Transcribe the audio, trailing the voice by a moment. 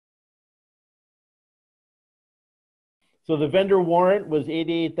So the vendor warrant was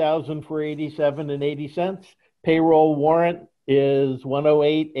 $88,487.80. Payroll warrant is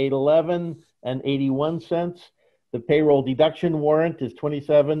 $108,811.81. The payroll deduction warrant is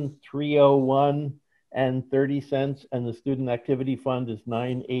 $27,301.30, and the student activity fund is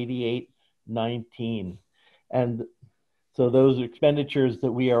 $988.19. And so those expenditures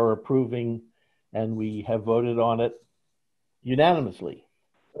that we are approving, and we have voted on it unanimously.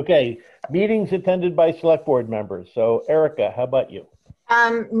 Okay, meetings attended by select board members. So Erica, how about you?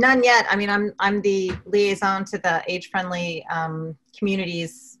 None yet. I mean, I'm the liaison to the age-friendly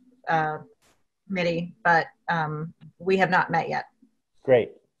communities committee, but we have not met yet.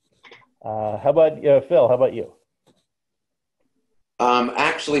 Great. How about Phil? How about you?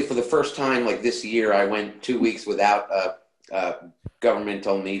 Actually, for the first time, like this year, I went 2 weeks without a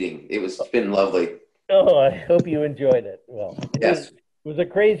governmental meeting. It's been lovely. Oh, I hope you enjoyed it. Well, yes. It was a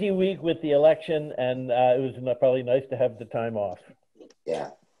crazy week with the election, and it was probably nice to have the time off. Yeah.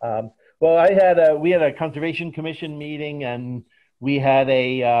 Well, we had a conservation commission meeting, and we had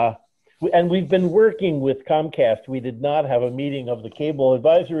and we've been working with Comcast. We did not have a meeting of the cable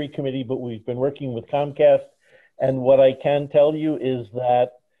advisory committee, but we've been working with Comcast. And what I can tell you is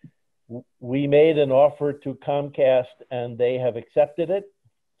that we made an offer to Comcast, and they have accepted it.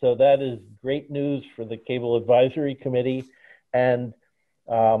 So that is great news for the Cable Advisory Committee. And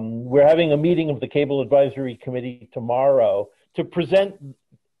we're having a meeting of the Cable Advisory Committee tomorrow to present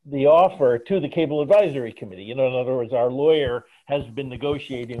the offer to the Cable Advisory Committee. In other words, our lawyer has been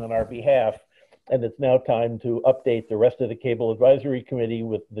negotiating on our behalf, and it's now time to update the rest of the Cable Advisory Committee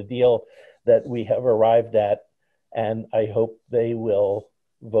with the deal that we have arrived at. And I hope they will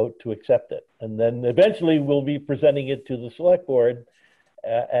vote to accept it. And then eventually we'll be presenting it to the select board.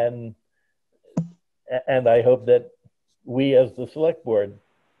 And I hope that we as the select board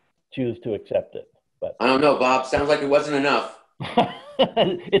choose to accept it. But I don't know, Bob, sounds like it wasn't enough.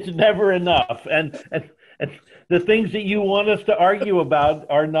 It's never enough. And the things that you want us to argue about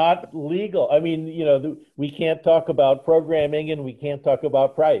are not legal. I mean, we can't talk about programming and we can't talk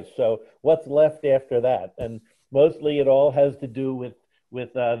about price. So what's left after that? And mostly it all has to do with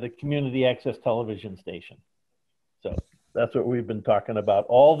the community access television station. So that's what we've been talking about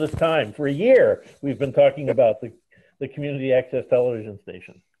all this time. For a year, we've been talking about the community access television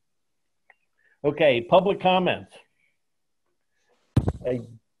station. Okay, public comments. I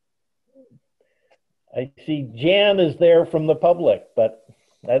see Jan is there from the public, but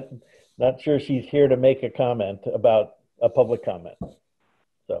I'm not sure she's here to make a comment about a public comment.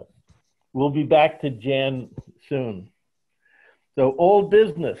 So we'll be back to Jan soon. So old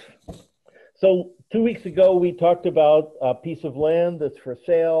business. So 2 weeks ago, we talked about a piece of land that's for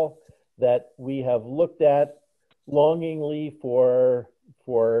sale that we have looked at longingly for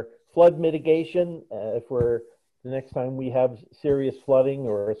flood mitigation. For the next time we have serious flooding,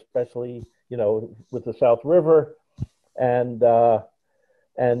 or especially, with the South River. And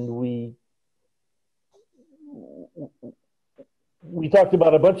we talked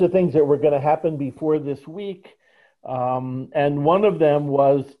about a bunch of things that were going to happen before this week. And one of them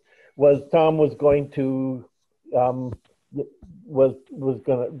was Tom was going to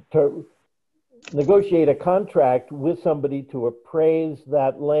negotiate a contract with somebody to appraise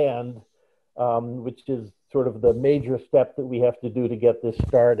that land, which is sort of the major step that we have to do to get this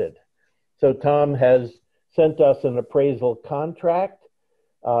started. So Tom has sent us an appraisal contract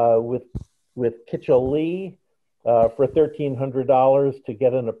with Kitchell Lee for $1,300 to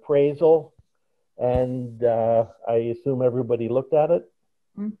get an appraisal. And I assume everybody looked at it.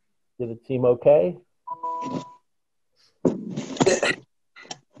 Mm-hmm. Did it seem okay?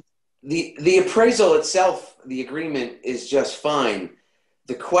 The appraisal itself, the agreement is just fine.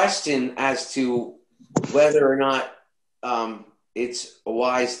 The question as to whether or not it's a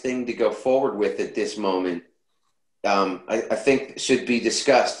wise thing to go forward with at this moment, I think should be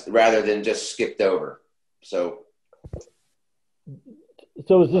discussed rather than just skipped over. So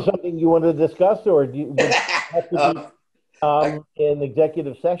is this something you want to discuss, or do you have to be in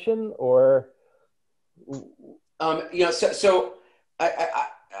executive session, or? So I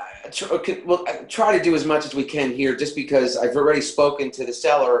try to do as much as we can here, just because I've already spoken to the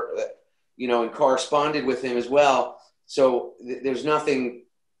seller, and corresponded with him as well. So there's no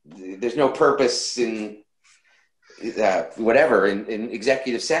purpose in whatever in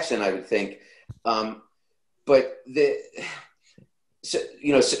executive session, I would think. I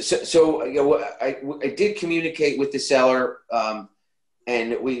did communicate with the seller,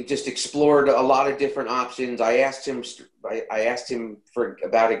 and we just explored a lot of different options. I asked him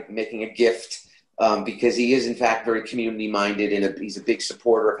about making a gift because he is in fact very community minded, and he's a big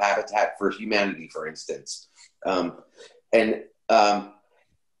supporter of Habitat for Humanity, for instance. And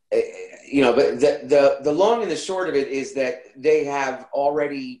you know, but the long and the short of it is that they have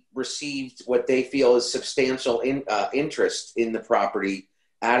already received what they feel is substantial interest in the property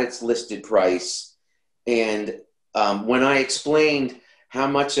at its listed price. And when I explained how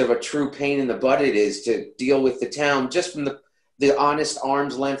much of a true pain in the butt it is to deal with the town, just from the honest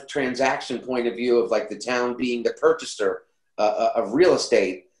arm's length transaction point of view of like the town being the purchaser of real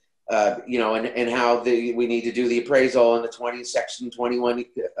estate, you know, and how we need to do the appraisal in the section 21,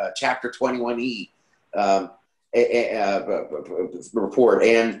 chapter 21E report,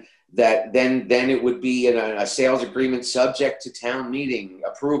 and that then it would be a sales agreement subject to town meeting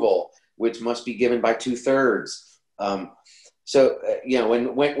approval, which must be given by 2/3. So you know,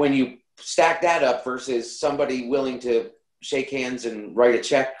 when you stack that up versus somebody willing to shake hands and write a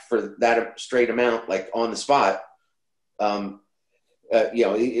check for that straight amount, like on the spot. You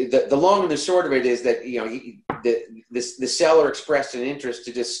know, the long and the short of it is that, you know, the seller expressed an interest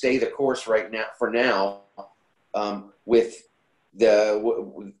to just stay the course for now, with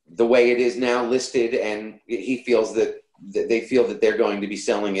the way it is now listed, and he feels that they feel that they're going to be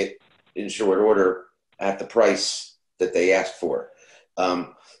selling it in short order at the price that they asked for.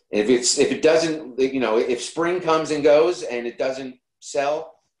 If it doesn't, you know, if spring comes and goes and it doesn't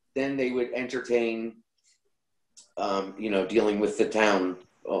sell, then they would entertain, you know, dealing with the town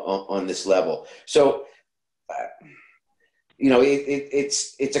on this level. So, you know,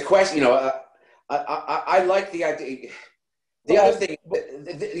 it's a question. You know, I like the idea. The other thing,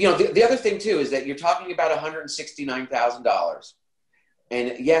 you know, the other thing too is that you're talking about $169,000,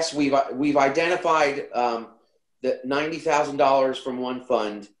 and yes, we've identified the $90,000 from one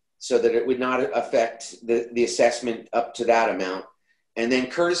fund so that it would not affect the assessment up to that amount, and then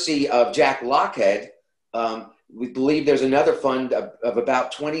courtesy of Jack Lockhead, we believe there's another fund of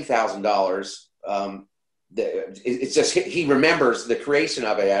about $20,000. It's just he remembers the creation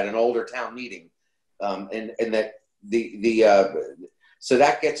of it at an older town meeting, and that so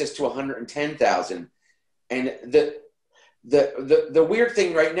that gets us to $110,000. And the weird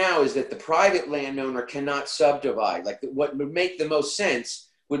thing right now is that the private landowner cannot subdivide. Like what would make the most sense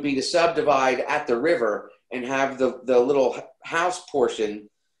would be to subdivide at the river and have the little house portion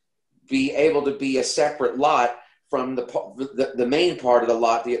be able to be a separate lot from the main part of the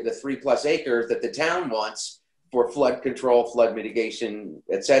lot, the 3+ acres that the town wants for flood control, flood mitigation,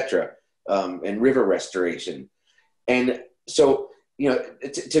 etc., and river restoration. And so, you know,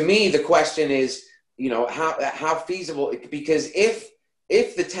 to me, the question is, you know, how feasible, because if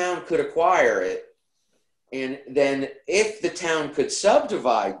the town could acquire it, and then if the town could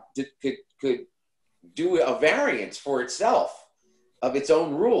subdivide, could do a variance for itself of its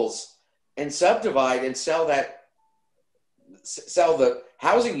own rules and subdivide and sell the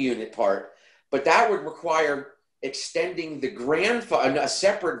housing unit part, but that would require extending a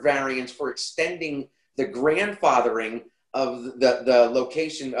separate variance for extending the grandfathering of the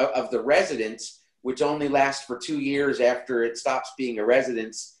location of the residence, which only lasts for 2 years after it stops being a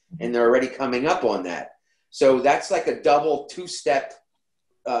residence, and they're already coming up on that. So that's like a double two-step,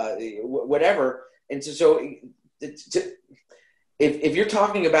 whatever. And so if you're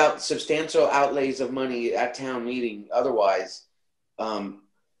talking about substantial outlays of money at town meeting, otherwise,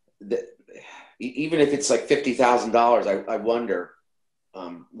 even if it's like $50,000, I wonder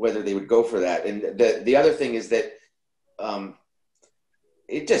whether they would go for that. And the other thing is that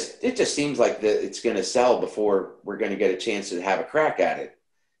it just seems like it's going to sell before we're going to get a chance to have a crack at it.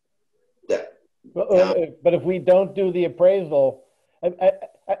 But if we don't do the appraisal,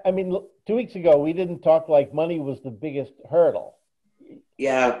 I mean, 2 weeks ago, we didn't talk like money was the biggest hurdle.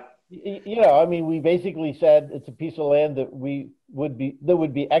 Yeah. You know, I mean, we basically said it's a piece of land that would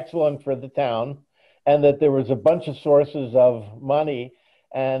be excellent for the town, and that there was a bunch of sources of money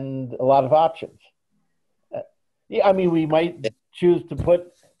and a lot of options. Yeah, I mean, we might choose to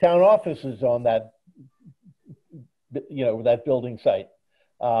put town offices on that, you know, that building site.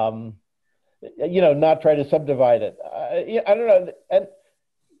 You know, not try to subdivide it. I don't know. And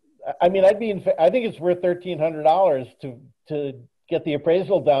I mean, I think it's worth $1,300 to get the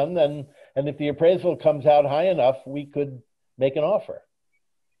appraisal done. And if the appraisal comes out high enough, we could make an offer.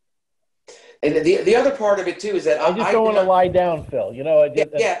 And the other part of it too is that I just don't want to lie down, Phil. You know, I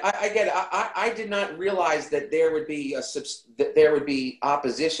get it. I did not realize that there would be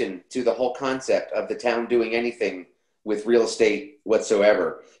opposition to the whole concept of the town doing anything with real estate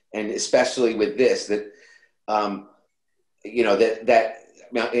whatsoever, and especially with this. That you know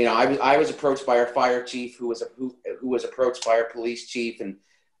I was approached by our fire chief, who was approached by our police chief, and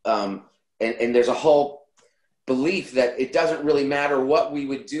and there's a whole belief that it doesn't really matter what we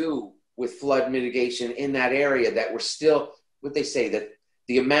would do with flood mitigation in that area, that we're still, what they say, that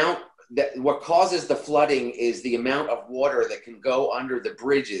the amount that what causes the flooding is the amount of water that can go under the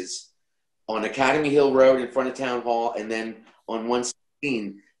bridges on Academy Hill Road in front of Town Hall, and then on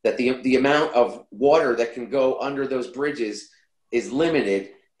 116, that the amount of water that can go under those bridges is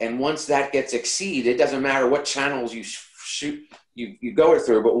limited. And once that gets exceeded, it doesn't matter what channels you go it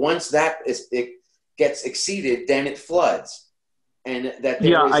through, but once it gets exceeded, then it floods. And that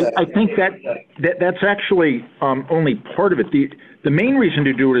I think that's actually only part of it. The main reason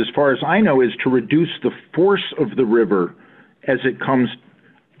to do it, as far as I know, is to reduce the force of the river as it comes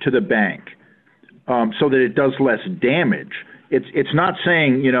to the bank, so that it does less damage. It's not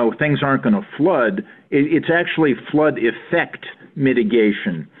saying, you know, things aren't going to flood. It's actually flood effect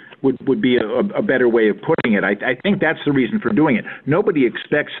mitigation would be a better way of putting it. I think that's the reason for doing it. Nobody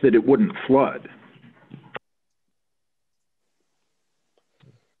expects that it wouldn't flood.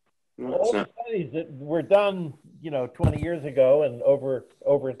 All the studies that were done, you know, 20 years ago and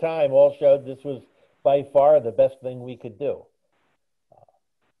over time all showed this was by far the best thing we could do.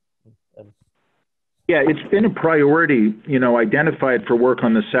 Yeah, it's been a priority, you know, identified for work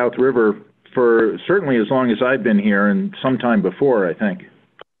on the South River for certainly as long as I've been here, and sometime before, I think.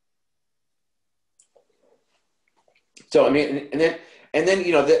 So I mean, and then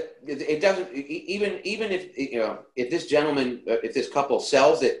you know that it doesn't even if you know if this gentleman, if this couple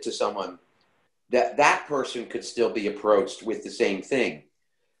sells it to someone, that person could still be approached with the same thing.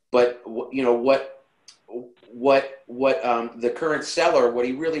 But you know what the current seller, what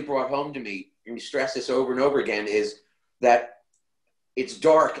he really brought home to me, and we stress this over and over again, is that it's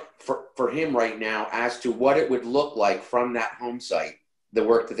dark for him right now as to what it would look like from that home site, the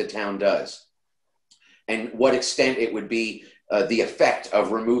work that the town does, and what extent it would be the effect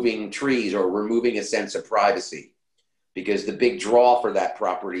of removing trees or removing a sense of privacy. Because the big draw for that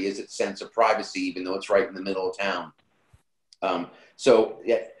property is its sense of privacy, even though it's right in the middle of town. So,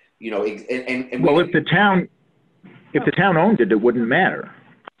 yeah, you know, and well, if the town owned it, it wouldn't matter.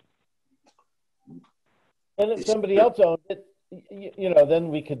 And if somebody else owned it, you know, then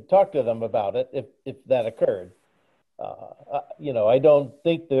we could talk to them about it if that occurred. You know, I don't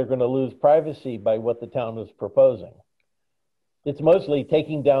think they're going to lose privacy by what the town is proposing. It's mostly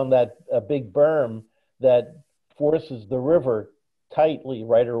taking down that big berm that forces the river tightly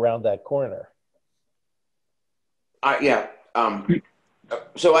right around that corner. Yeah.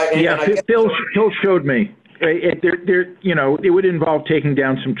 So Phil showed me. You know, it would involve taking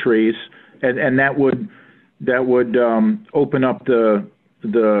down some trees, and that would open up the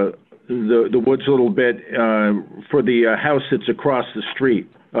woods a little bit for the house that's across the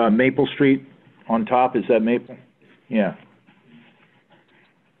street, Maple Street on top. Is that Maple? Yeah.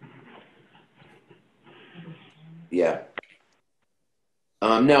 Yeah.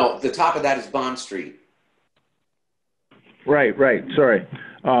 No, the top of that is Bond Street. Right. Sorry.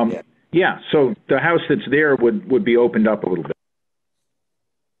 Yeah. So the house that's there would be opened up a little bit.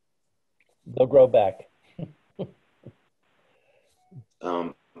 They'll grow back.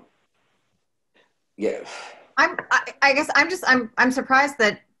 Yeah. I guess I'm surprised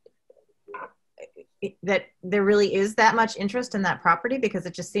that there really is that much interest in that property, because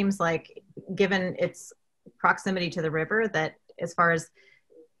it just seems like, given its proximity to the river, that as far as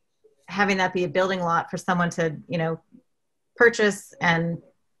having that be a building lot for someone to, you know, purchase and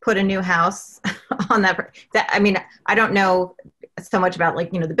put a new house on that, I mean, I don't know so much about,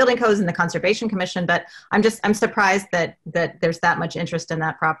 like, you know, the building codes and the Conservation Commission, but I'm surprised that there's that much interest in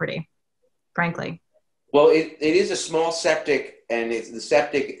that property, frankly. Well, it is a small septic, and the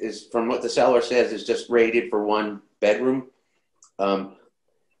septic is, from what the seller says, is just rated for 1 bedroom.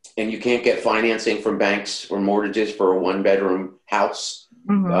 And you can't get financing from banks or mortgages for a 1 bedroom house.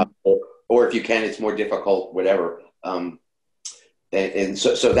 Mm-hmm. Or if you can, it's more difficult, whatever. And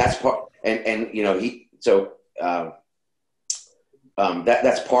so that's part, and you know,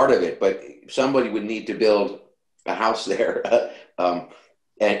 that's part of it, but somebody would need to build a house there.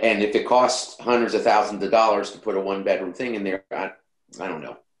 And if it costs hundreds of thousands of dollars to put a 1 bedroom thing in there, I don't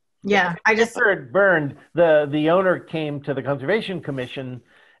know. Yeah, I just heard it burned. The owner came to the Conservation Commission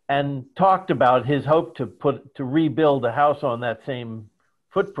and talked about his hope to rebuild a house on that same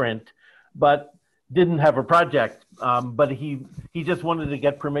footprint, but didn't have a project. But he just wanted to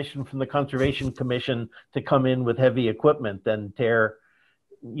get permission from the Conservation Commission to come in with heavy equipment and tear,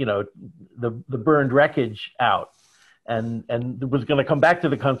 you know, the burned wreckage out, and was going to come back to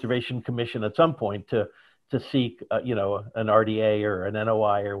the Conservation Commission at some point to seek, you know, an RDA or an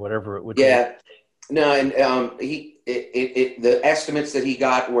NOI or whatever it would be. Yeah, No, and the estimates that he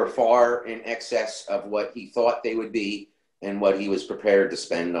got were far in excess of what he thought they would be and what he was prepared to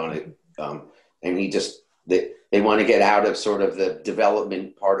spend on it. And they want to get out of sort of the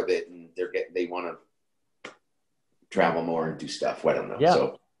development part of it, and they want to travel more and do stuff. Well, I don't know. Yeah.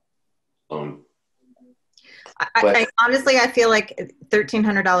 So, I honestly, I feel like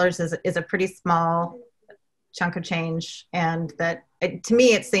 $1,300 is a pretty small chunk of change, and that to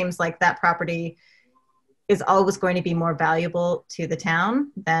me it seems like that property is always going to be more valuable to the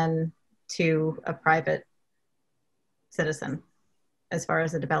town than to a private citizen as far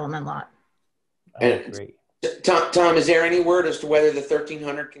as a development lot. I agree. Tom, is there any word as to whether the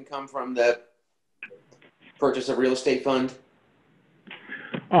 $1,300 can come from the purchase of real estate fund?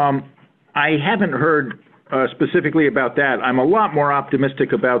 I haven't heard specifically about that. I'm a lot more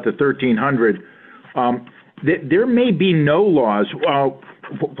optimistic about the $1,300. There may be no laws.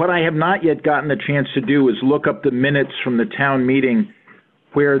 What I have not yet gotten the chance to do is look up the minutes from the town meeting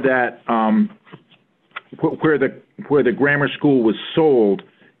where that where the grammar school was sold,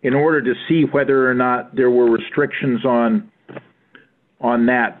 in order to see whether or not there were restrictions on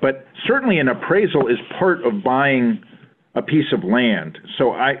that. But certainly an appraisal is part of buying a piece of land.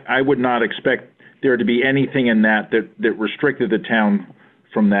 So I would not expect there to be anything in that restricted the town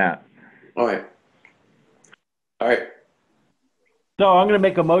from that. All right. So I'm going to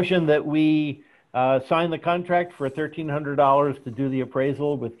make a motion that we sign the contract for $1,300 to do the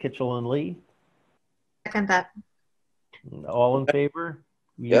appraisal with Kitchell and Lee. Second that. All in favor?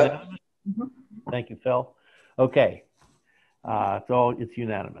 Yeah. Mm-hmm. Thank you, Phil. Okay. It's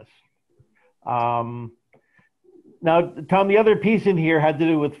unanimous. Now, Tom, the other piece in here had to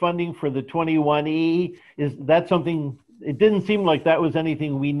do with funding for the 21E. Is that something, it didn't seem like that was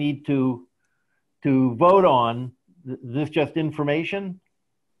anything we need to vote on. Is this just information?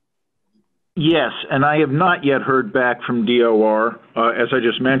 Yes, and I have not yet heard back from DOR, as I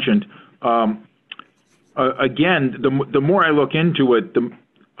just mentioned. Again, the more I look into it,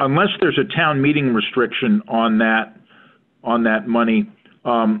 unless there's a town meeting restriction on that money,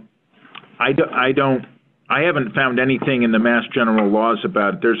 I haven't found anything in the Mass General laws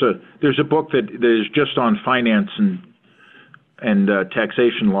about it. There's a book that is just on finance and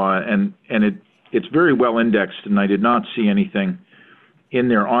taxation law, and it's very well indexed, and I did not see anything in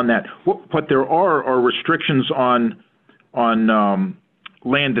there on that. What there are restrictions on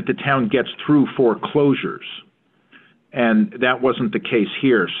land that the town gets through foreclosures, and that wasn't the case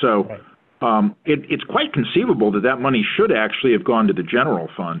here. So it's quite conceivable that money should actually have gone to the general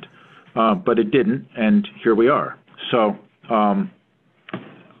fund, but it didn't, and here we are. So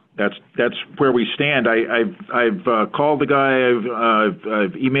that's where we stand. I've called the guy.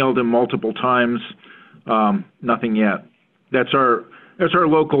 I've emailed him multiple times. Nothing yet. That's our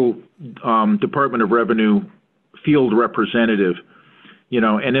local Department of Revenue field representative.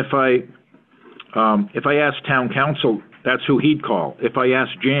 And if I asked town council, that's who he'd call. If I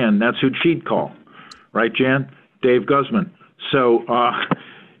asked Jan, that's who she'd call, right, Jan? Dave Guzman. So,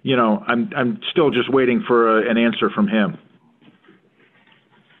 I'm still just waiting for an answer from him.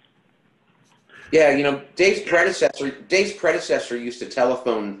 Yeah, Dave's predecessor used to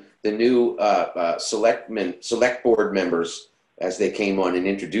telephone the new select board members as they came on and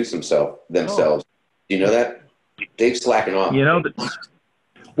introduce themselves. Do you know that? Dave's slacking off.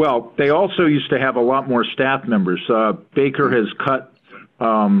 Well, they also used to have a lot more staff members. Baker has cut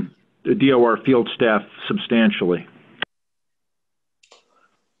the DOR field staff substantially.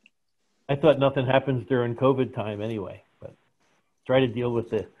 I thought nothing happens during COVID time anyway, but try to deal with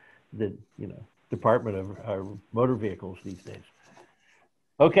the Department of Motor Vehicles these days.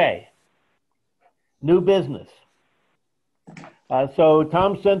 Okay, new business. So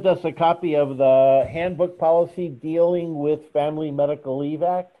Tom sent us a copy of the handbook policy dealing with Family Medical Leave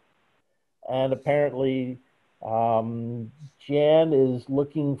Act. And apparently Jan is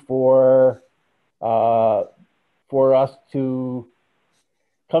looking for us to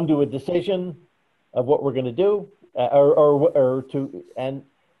come to a decision of what we're going to do, do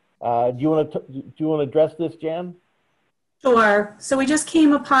you want to address this, Jan? Sure. So we just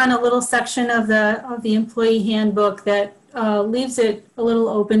came upon a little section of the employee handbook that leaves it a little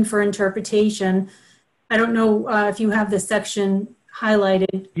open for interpretation. I don't know if you have this section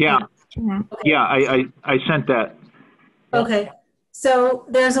highlighted. Yeah. Okay. Yeah, I sent that. Okay. So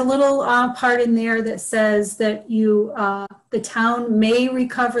there's a little part in there that says that the town may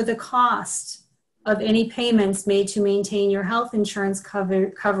recover the cost of any payments made to maintain your health insurance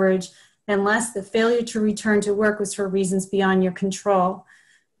coverage unless the failure to return to work was for reasons beyond your control.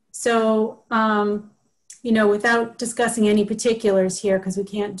 So without discussing any particulars here, because we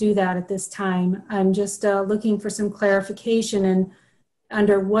can't do that at this time, I'm just looking for some clarification and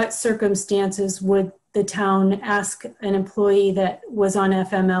under what circumstances would the town ask an employee that was on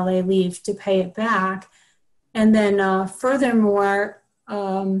FMLA leave to pay it back? And then furthermore,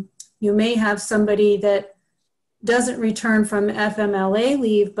 you may have somebody that doesn't return from FMLA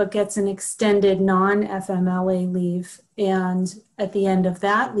leave but gets an extended non-FMLA leave. And at the end of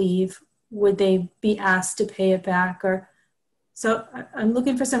that leave, would they be asked to pay it back? Or so I'm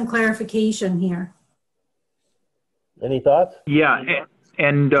looking for some clarification here. Any thoughts? Yeah,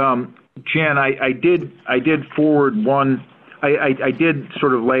 and Jan, I did forward one. I did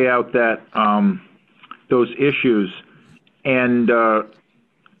sort of lay out that those issues and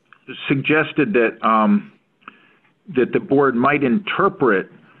suggested that that the board might interpret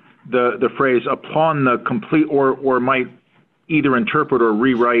the phrase upon the complete, or might either interpret or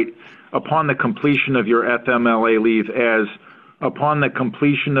rewrite upon the completion of your FMLA leave as upon the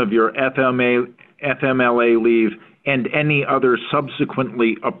completion of your FMLA leave and any other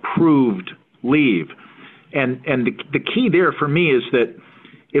subsequently approved leave. And the key there for me is that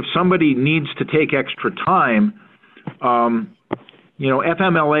if somebody needs to take extra time, FMLA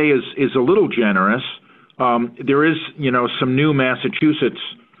is a little generous. There is, some new Massachusetts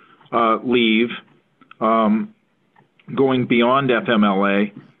leave going beyond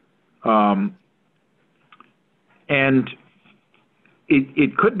FMLA. And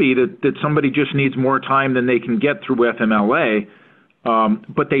it could be that somebody just needs more time than they can get through FMLA,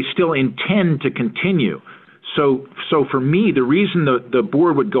 but they still intend to continue. So for me, the reason the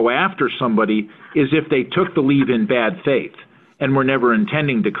board would go after somebody is if they took the leave in bad faith and were never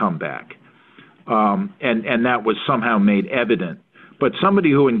intending to come back. And that was somehow made evident. But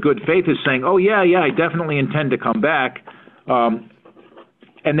somebody who in good faith is saying, oh, yeah, I definitely intend to come back.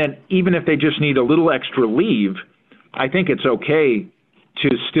 And then even if they just need a little extra leave, I think it's okay to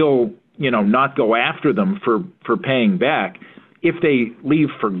still, not go after them for paying back. If they leave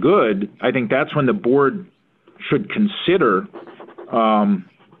for good, I think that's when the board should consider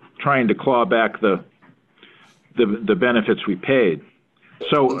trying to claw back the benefits we paid.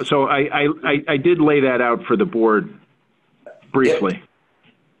 So I did lay that out for the board briefly.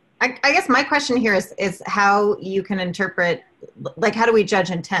 I guess my question here is how you can interpret, like, how do we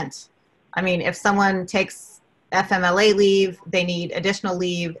judge intent? I mean, if someone takes FMLA leave, they need additional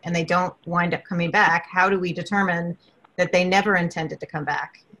leave, and they don't wind up coming back, how do we determine that they never intended to come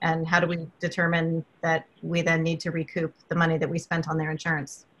back? And how do we determine that we then need to recoup the money that we spent on their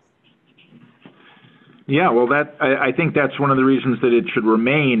insurance? Yeah, well, I think that's one of the reasons that it should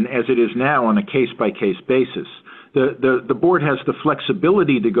remain as it is now on a case-by-case basis. The board has the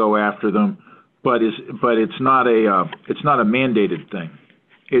flexibility to go after them, but it's not a mandated thing.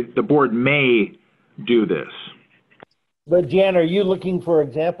 The board may do this. But Jan, are you looking for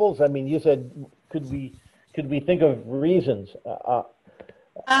examples? I mean, you said could we think of reasons?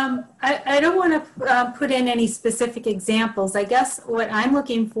 I don't want to put in any specific examples. I guess what I'm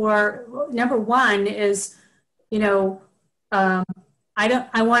looking for, number one, is, I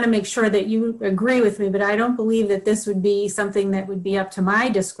want to make sure that you agree with me, but I don't believe that this would be something that would be up to my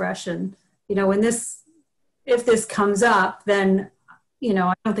discretion. If this comes up, then,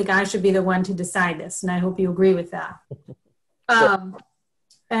 I don't think I should be the one to decide this, and I hope you agree with that.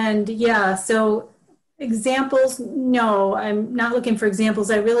 And yeah, so examples, no, I'm not looking for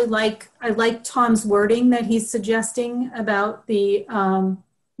examples. I like Tom's wording that he's suggesting about the,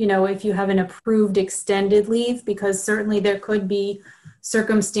 if you have an approved extended leave, because certainly there could be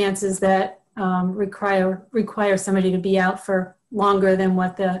circumstances that require somebody to be out for longer than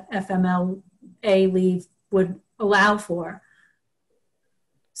what the FMLA leave would allow for.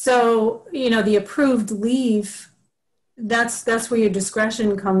 So, the approved leave, that's where your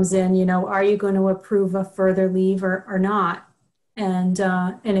discretion comes in. Are you going to approve a further leave or not? And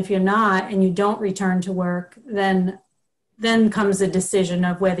if you're not, and you don't return to work, then comes the decision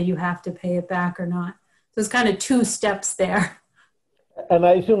of whether you have to pay it back or not. So it's kind of two steps there. And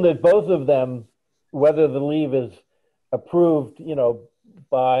I assume that both of them, whether the leave is approved,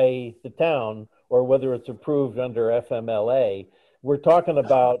 by the town or whether it's approved under FMLA, we're talking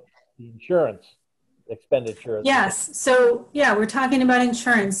about the insurance expenditure. Yes. So yeah, we're talking about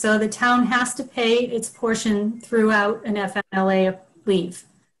insurance. So the town has to pay its portion throughout an FMLA leave,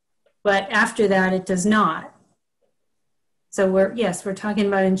 but after that it does not. So we're talking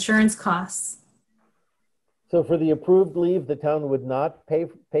about insurance costs. So for the approved leave, the town would not pay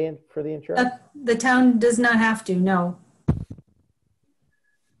for the insurance? The town does not have to, no.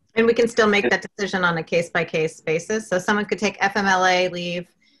 And we can still make that decision on a case-by-case basis. So someone could take FMLA leave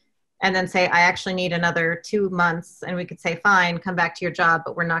and then say, I actually need another 2 months, and we could say, fine, come back to your job,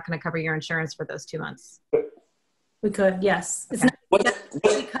 but we're not going to cover your insurance for those 2 months. We could, yes. It's Okay. not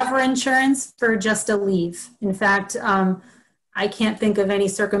we cover insurance for just a leave. In fact, I can't think of any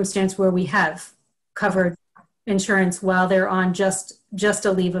circumstance where we have covered insurance while they're on just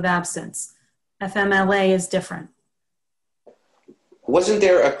a leave of absence. FMLA is different. Wasn't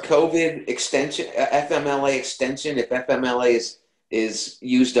there a COVID extension, a FMLA extension? If FMLA is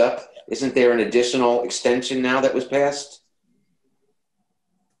used up, isn't there an additional extension now that was passed?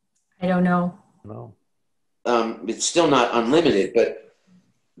 I don't know. No. It's still not unlimited, but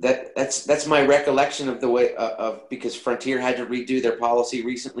that's my recollection of the way of because Frontier had to redo their policy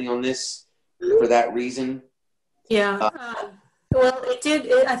recently on this for that reason. Yeah. Well, it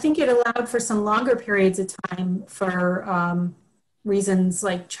did. I think it allowed for some longer periods of time for reasons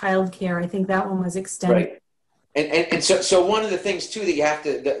like childcare. I think that one was extended. Right. And so one of the things too that you have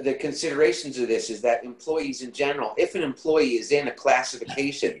to the considerations of this is that employees in general, if an employee is in a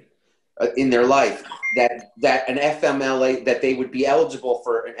classification in their life that an FMLA, that they would be eligible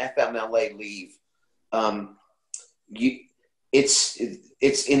for an FMLA leave, it's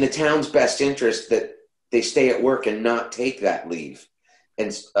in the town's best interest that they stay at work and not take that leave.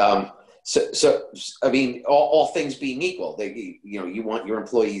 And so I mean, all things being equal, you want your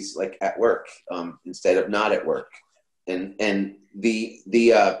employees like at work instead of not at work, and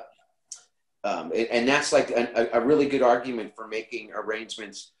that's like a really good argument for making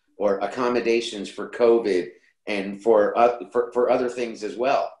arrangements or accommodations for COVID and for other things as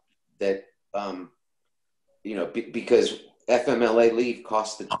well. That because FMLA leave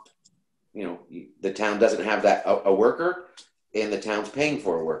costs the town doesn't have that a worker, and the town's paying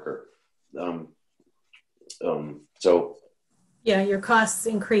for a worker. So yeah, your costs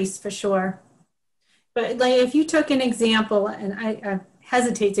increase for sure. But like if you took an example, and I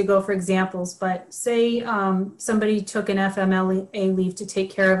hesitate to go for examples, but say somebody took an FMLA leave to take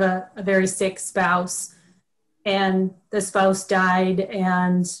care of a very sick spouse, and the spouse died,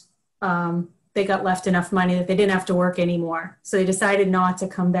 and they got left enough money that they didn't have to work anymore. So they decided not to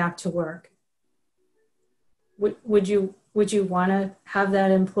come back to work. Would you want to have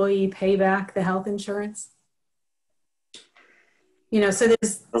that employee pay back the health insurance? So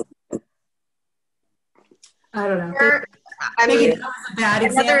there's, I don't know. I mean, that was a bad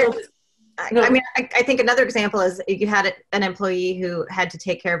example. I think another example is you had an employee who had to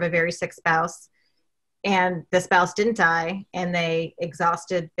take care of a very sick spouse, and the spouse didn't die, and they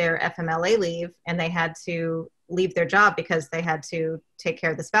exhausted their FMLA leave, and they had to leave their job because they had to take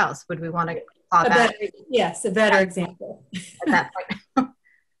care of the spouse. Would we want to claw back? Yes, a better example. At that point.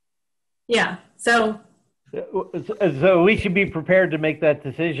 Yeah. So we should be prepared to make that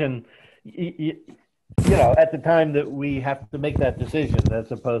decision, at the time that we have to make that decision,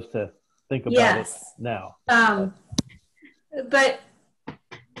 as opposed to think about it now. But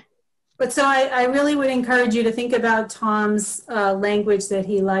so I really would encourage you to think about Tom's language that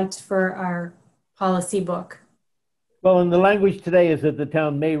he liked for our policy book. Well, and the language today is that the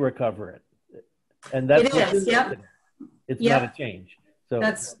town may recover it. And that's it is, yep. It's not a change. So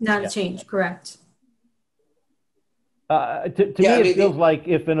that's not a change, correct. To me, it feels like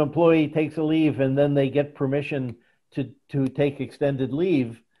if an employee takes a leave and then they get permission to take extended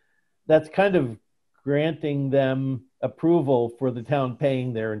leave, that's kind of granting them approval for the town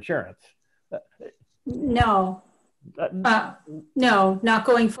paying their insurance. No, not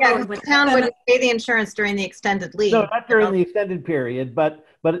going forward. The town would pay the insurance during the extended leave. No, not during the extended period, but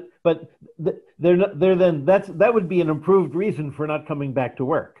that would be an improved reason for not coming back to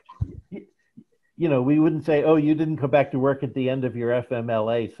work. We wouldn't say, oh, you didn't come back to work at the end of your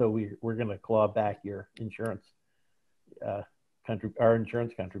FMLA, so we're going to claw back your insurance, our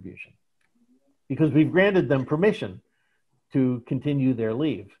insurance contribution, because we've granted them permission to continue their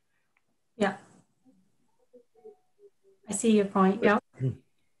leave. Yeah. I see your point. Yeah.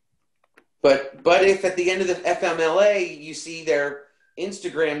 But if at the end of the FMLA you see their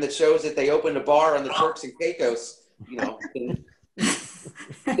Instagram that shows that they opened a bar on the Turks and Caicos,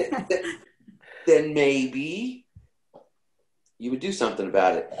 then maybe you would do something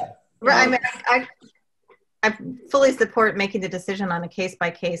about it. Right. I mean, I fully support making the decision on a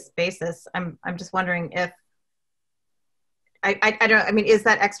case-by-case basis. I'm just wondering if is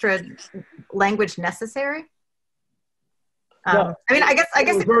that extra language necessary? I guess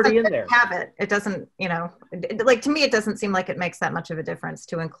it's already in there. Have it. It doesn't, to me, it doesn't seem like it makes that much of a difference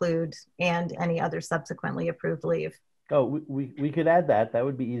to include and any other subsequently approved leave. Oh, we could add that. That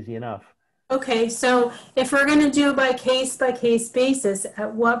would be easy enough. Okay, so if we're going to do by case basis,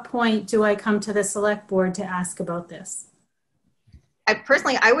 at what point do I come to the select board to ask about this?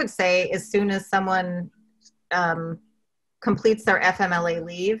 personally, I would say as soon as someone completes their FMLA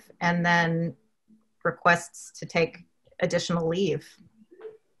leave and then requests to take additional leave.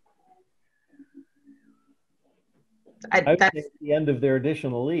 I would say at the end of their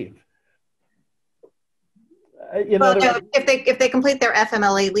additional leave. Well, no, if they complete their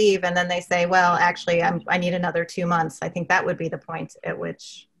FMLA leave and then they say, well, actually, I need another 2 months, I think that would be the point at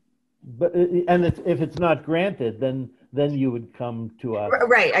which. But and if it's not granted, then you would come to us.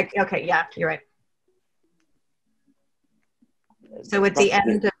 Right. Okay. Yeah, you're right. So at the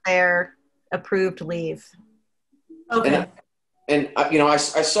end of their approved leave. Okay. And you know, I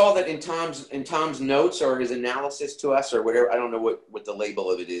saw that in Tom's notes or his analysis to us or whatever. I don't know what the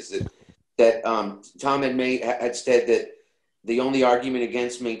label of it is that Tom had said that the only argument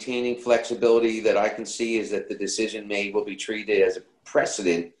against maintaining flexibility that I can see is that the decision made will be treated as a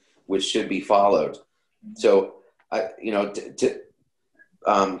precedent which should be followed. So, you know, to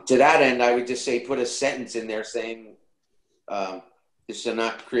that end, I would just say put a sentence in there saying this shall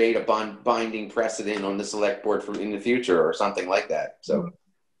not create a binding precedent on the select board in the future or something like that. So,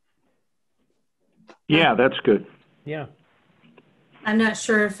 yeah, that's good. Yeah. I'm not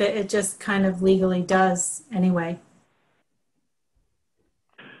sure if it just kind of legally does anyway.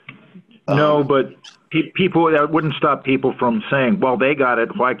 No, but people, that wouldn't stop people from saying, well, they got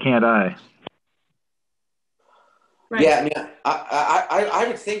it, why can't I? Right. Yeah, I mean, I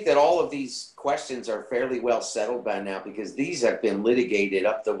would think that all of these questions are fairly well settled by now because these have been litigated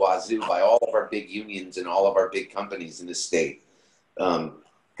up the wazoo by all of our big unions and all of our big companies in the state.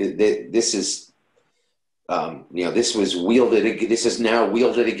 This is, you know, this is now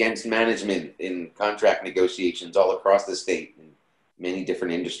wielded against management in contract negotiations all across the state in many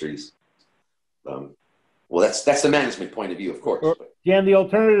different industries. Well, that's the management point of view, of course. Jan, the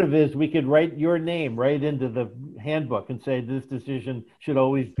alternative is we could write your name right into the handbook and say this decision should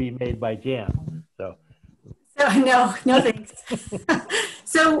always be made by Jan. So no thanks.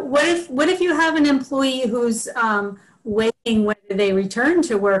 So what if you have an employee who's weighing whether they return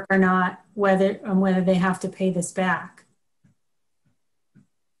to work or not, whether they have to pay this back?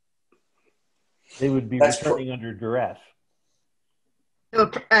 They would be returning under duress. So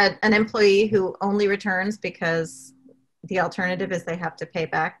an employee who only returns because the alternative is they have to pay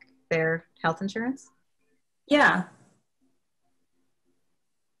back their health insurance? Yeah.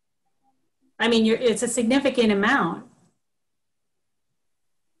 I mean, it's a significant amount.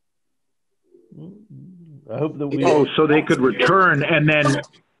 I hope that we. Oh, so they could return and then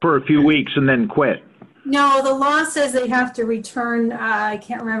for a few weeks and then quit. No, the law says they have to return. I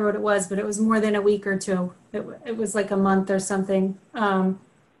can't remember what it was, but it was more than a week or two. It was like a month or something.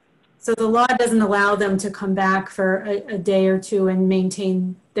 So the law doesn't allow them to come back for a day or two and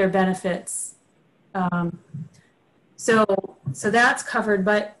maintain their benefits. So that's covered.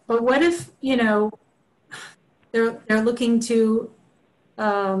 But what if, you know, they're looking to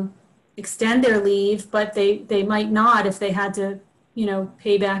extend their leave, but they might not if they had to, you know,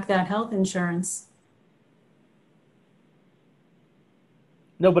 pay back that health insurance.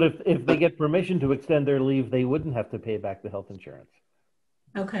 No, but if they get permission to extend their leave, they wouldn't have to pay back the health insurance.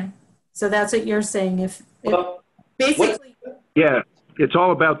 Okay. So that's what you're saying. If Basically. Yeah, it's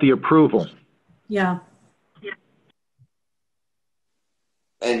all about the approval. Yeah.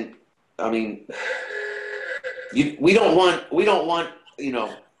 And I mean, we don't want, you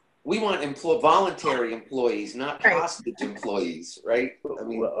know, we want voluntary employees, not hostage employees, right? I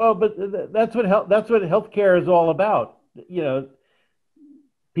mean, oh, but that's what healthcare is all about. You know,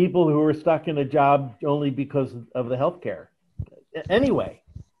 people who are stuck in a job only because of the healthcare. Anyway.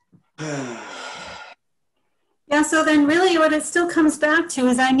 Yeah, so then really what it still comes back to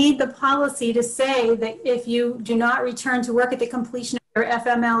is I need the policy to say that if you do not return to work at the completion of your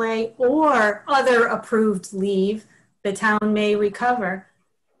FMLA or other approved leave, the town may recover,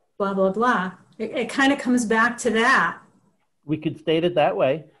 blah, blah, blah. It kind of comes back to that. We could state it that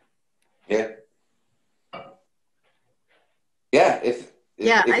way. Yeah. Yeah,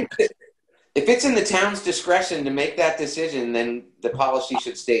 if it's in the town's discretion to make that decision, then the policy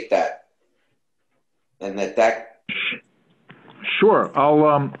should state that. And that. Sure,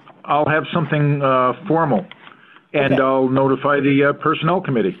 I'll have something formal, and okay. I'll notify the personnel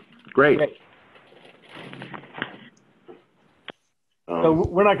committee. Great. So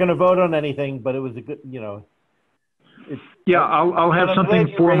we're not going to vote on anything, but it was a good, you know. Yeah, I'll have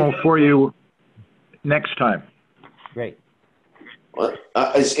something formal for you next time. Great. Well,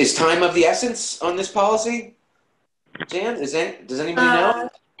 is time of the essence on this policy? Jan, does anybody know?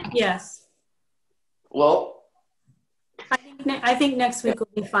 Yes. Well, I think next week will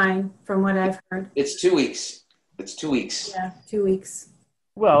be fine from what I've heard. It's 2 weeks. It's 2 weeks. Yeah, 2 weeks.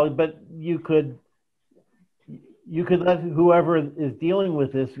 Well, but you could let whoever is dealing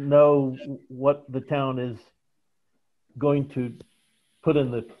with this know what the town is going to put in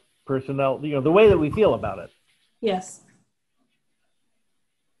the personnel, the way that we feel about it. Yes.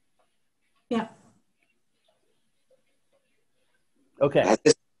 Yeah. Okay.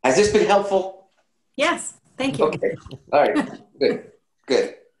 Has this been helpful? Yes. Thank you. Okay. All right. Good.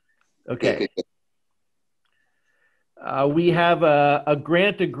 Good. Okay. Good, good. We have a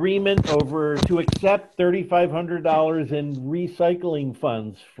grant agreement to accept $3,500 in recycling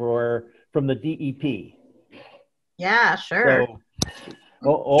funds from the DEP. Yeah, sure.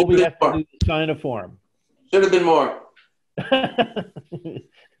 So all we have to do is sign a form. Should have been more. Take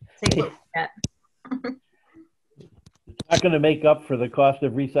what we get. It's not going to make up for the cost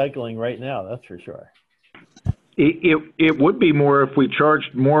of recycling right now, that's for sure. It would be more if we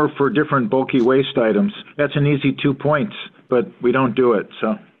charged more for different bulky waste items. That's an easy 2 points, but we don't do it.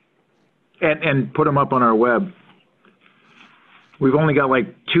 So, and put them up on our web. We've only got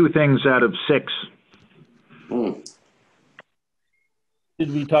like 2 things out of 6. Mm.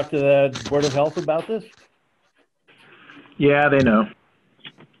 Did we talk to the Board of Health about this? Yeah, they know.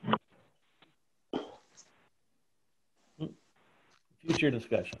 Future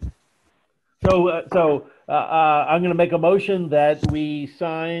discussion. So I'm going to make a motion that we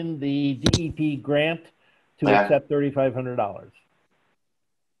sign the DEP grant to accept $3,500.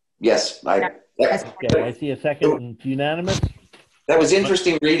 Yes. Okay, I see a second and it's unanimous. That was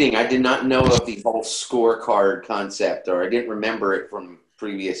interesting reading. I did not know of the whole scorecard concept, or I didn't remember it from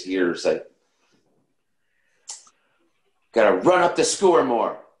previous years. I got to run up the score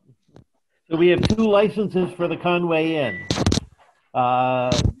more. So we have 2 licenses for the Conway Inn,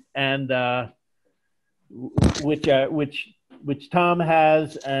 which Tom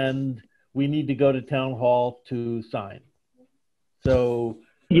has, and we need to go to town hall to sign. So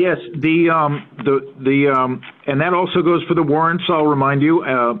Yes, and that also goes for the warrants. I'll remind you.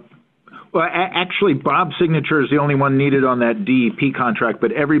 Well, actually, Bob's signature is the only one needed on that DEP contract,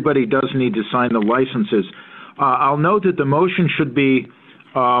 but everybody does need to sign the licenses. I'll note that the motion should be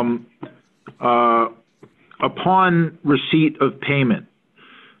upon receipt of payment,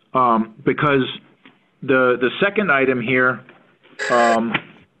 because the second item here,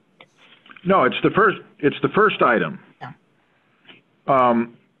 no, it's the first item. Yeah.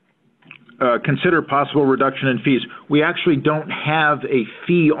 Consider possible reduction in fees. We actually don't have a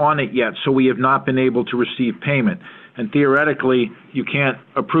fee on it yet, so we have not been able to receive payment. And theoretically, you can't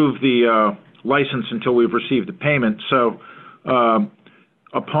approve the license until we've received the payment. So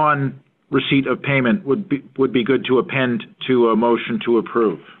upon receipt of payment would be good to append to a motion to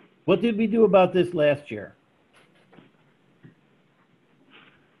approve. what did we do about this last year?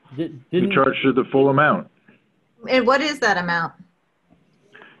 We charged her the full amount. And what is that amount?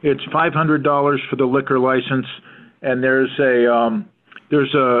 It's $500 for the liquor license, and there's a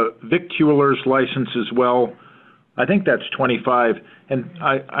victualer's license as well. I think that's $25, and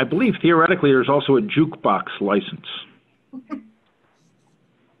I believe theoretically there's also a jukebox license.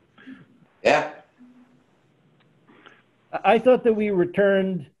 Yeah. I thought that we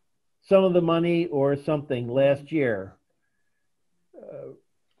returned some of the money or something last year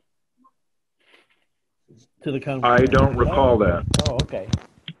to the company. I don't recall that. Oh, okay.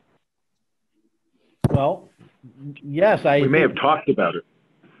 Well, yes, we may have talked about it.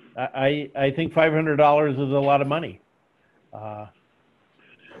 I think $500 is a lot of money.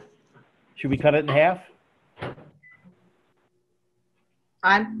 Should we cut it in half?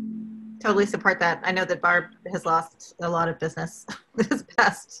 I totally support that. I know that Barb has lost a lot of business these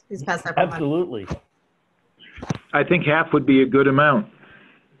past several months. Absolutely. I think half would be a good amount.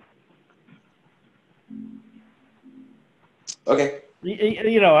 Okay.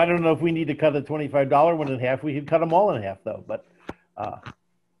 I don't know if we need to cut the $25 one in half. We could cut them all in half, though. But I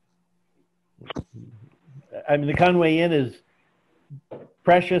mean, the Conway Inn is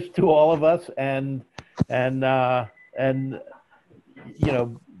precious to all of us, and it's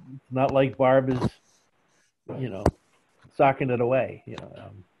not like Barb is, socking it away.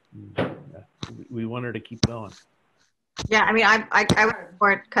 We want her to keep going. Yeah, I mean, I would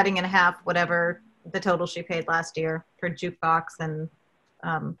support cutting in half whatever the total she paid last year for jukebox and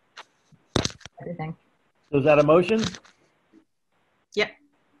everything. So is that a motion? Yep.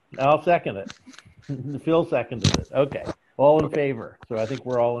 I'll second it. Phil seconded it. Okay. All in favor. So I think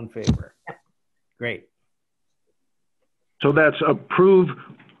we're all in favor. Yep. Great. So that's approve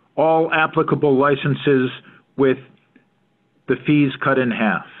all applicable licenses with the fees cut in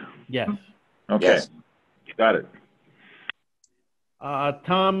half. Yes. Okay. Yes. Got it.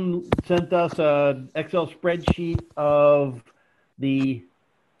 Tom sent us an Excel spreadsheet of the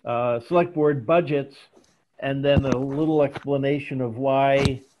select board budgets and then a little explanation of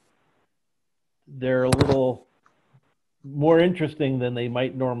why they're a little more interesting than they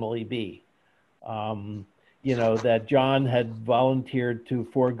might normally be. You know, that John had volunteered to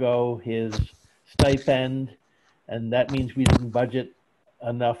forego his stipend, and that means we didn't budget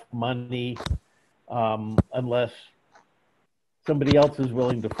enough money unless somebody else is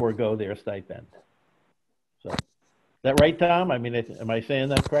willing to forego their stipend. So, is that right, Tom? I mean, am I saying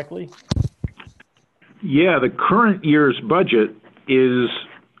that correctly? Yeah, the current year's budget is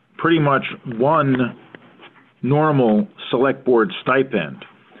pretty much one normal select board stipend.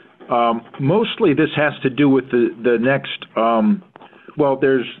 Mostly this has to do with the next, well,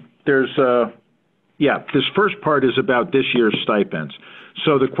 this first part is about this year's stipends.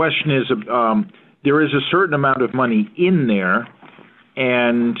 So the question is, there is a certain amount of money in there,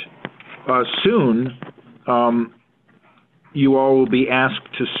 and soon you all will be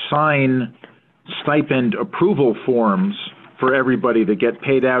asked to sign stipend approval forms for everybody that get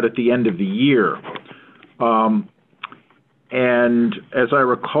paid out at the end of the year. And as I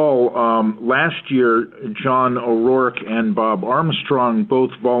recall, last year, John O'Rourke and Bob Armstrong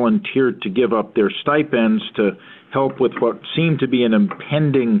both volunteered to give up their stipends to help with what seemed to be an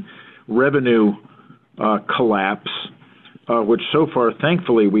impending revenue collapse, which so far,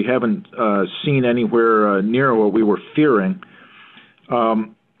 thankfully, we haven't seen anywhere near what we were fearing.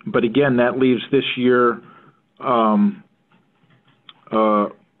 But again, that leaves this year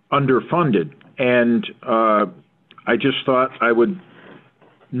underfunded. And I just thought I would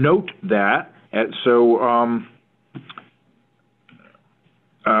note that. So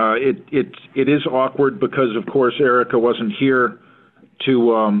it is awkward because, of course, Erica wasn't here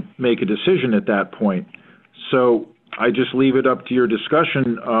to make a decision at that point. So I just leave it up to your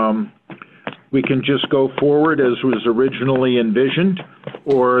discussion. We can just go forward as was originally envisioned,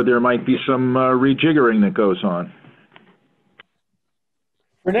 or there might be some rejiggering that goes on.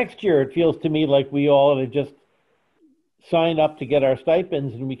 For next year, it feels to me like we all ought to just sign up to get our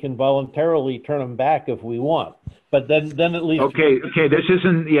stipends, and we can voluntarily turn them back if we want. But then at least... Okay, this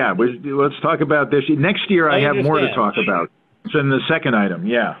isn't... Yeah, let's talk about this. Next year, I have more to talk about. So in the second item,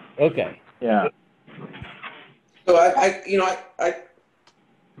 yeah. Okay. Yeah. So I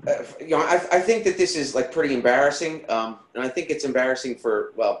think that this is like pretty embarrassing, and I think it's embarrassing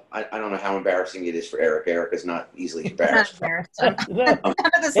for, well, I don't know how embarrassing it is for Erica. Erica's not easily embarrassed.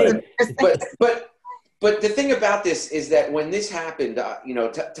 But the thing about this is that when this happened,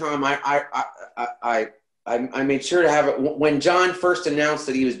 Tom, I made sure to have it when John first announced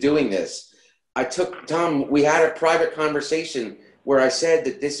that he was doing this. We had a private conversation where I said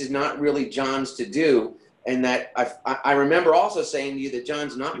that this is not really John's to do. And that I remember also saying to you that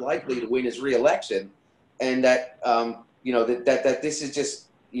John's not likely to win his reelection, and that that this is just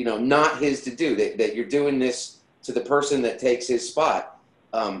not his to do. That you're doing this to the person that takes his spot.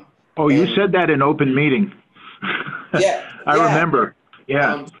 You said that in open meeting. Yeah, I remember.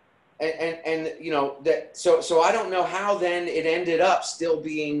 Yeah. So I don't know how then it ended up still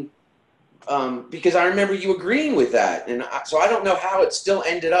being because I remember you agreeing with that, and so I don't know how it still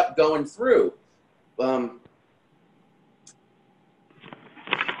ended up going through.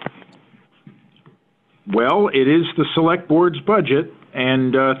 Well, it is the select board's budget,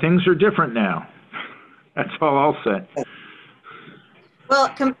 and things are different now. That's all I'll say.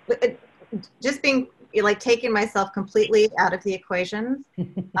 Well, just being taking myself completely out of the equation,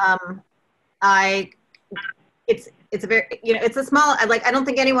 it's a very it's a small I don't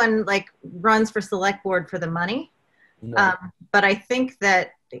think anyone runs for select board for the money, no. But I think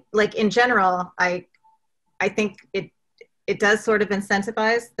that in general, I think it does sort of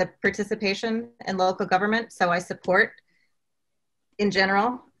incentivize the participation in local government. So I support, in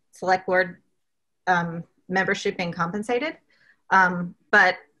general, select board membership being compensated.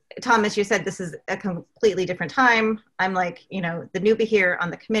 But Tom, as you said, this is a completely different time. I'm the newbie here on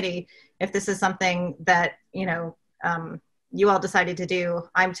the committee. If this is something that, you all decided to do,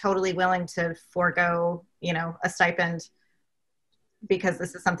 I'm totally willing to forego, a stipend because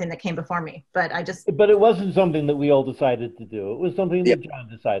this is something that came before me. But it wasn't something that we all decided to do. It was something that John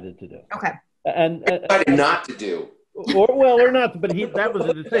decided to do. Okay. And decided not to do. Or not, but that was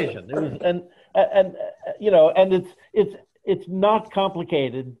a decision. It was, and it's not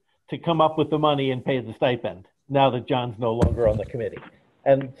complicated to come up with the money and pay the stipend now that John's no longer on the committee.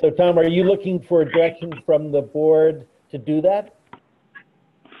 And so, Tom, are you looking for direction from the board to do that?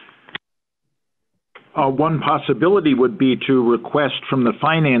 One possibility would be to request from the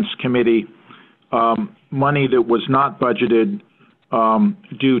Finance Committee money that was not budgeted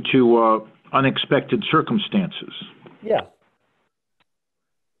due to unexpected circumstances. Yeah.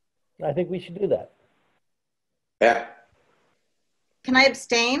 I think we should do that. Yeah. Can I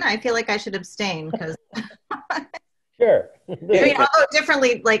abstain? I feel like I should abstain because Sure. I mean, I'll vote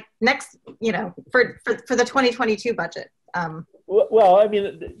differently like next, you know, for the 2022 budget. Well, I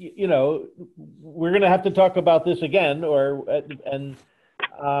mean, you know, we're going to have to talk about this again, when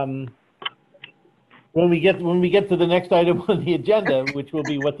we get to the next item on the agenda, which will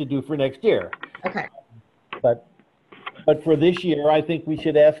be what to do for next year. Okay. But for this year, I think we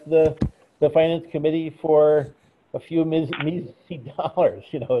should ask the finance committee for a few measly dollars.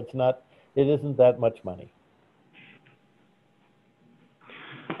 You know, it isn't that much money.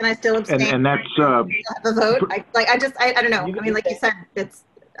 Can I still abstain? And that's have a vote. I don't know. I mean, like you said, it's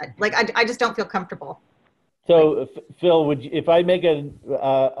like I just don't feel comfortable. So, Phil, if I make a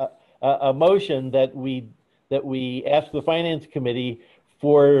motion that we ask the finance committee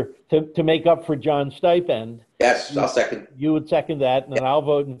to make up for John's stipend? Yes, I'll second. You would second that, and then I'll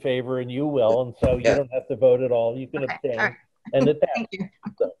vote in favor, and you will, and so you don't have to vote at all. You can abstain, All right. and it Thank you.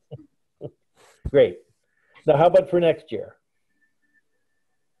 so. Great. Now, how about for next year?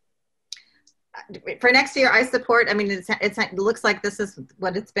 For next year, I support. I mean, it looks like this is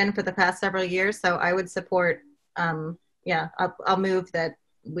what it's been for the past several years, so I would support. Yeah, I'll move that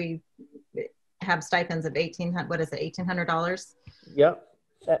we have stipends of $1,800. Yeah,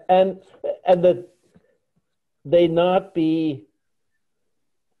 and that they not be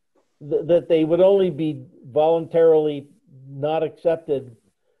that they would only be voluntarily not accepted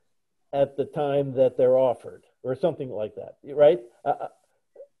at the time that they're offered, or something like that, right?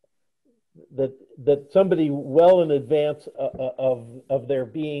 That somebody well in advance of their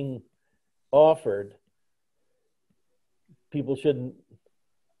being offered, people shouldn't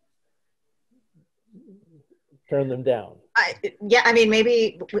turn them down. Yeah, I mean,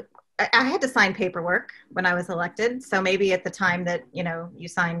 maybe I had to sign paperwork when I was elected, so maybe at the time that you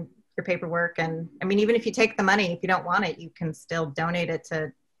sign your paperwork, and I mean, even if you take the money, if you don't want it, you can still donate it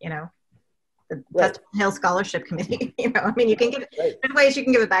to the Festival Hill Scholarship Committee. I mean, you can give it. There's ways you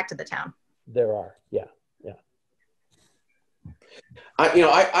can give it back to the town. There are, yeah.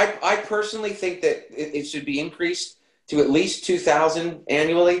 I personally think that it should be increased to at least $2,000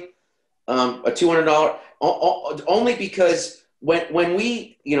 annually, a $200 only because when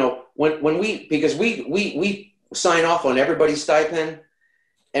we because we sign off on everybody's stipend,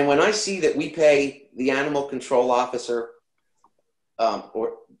 and when I see that we pay the animal control officer,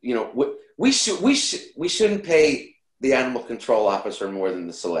 we shouldn't pay the animal control officer more than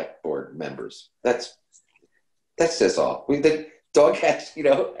the select board members. That's just all. The dog has, we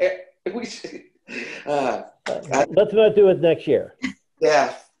should. Let's not do it next year.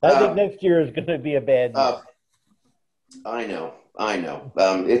 Yeah. I think next year is going to be a bad year. I know.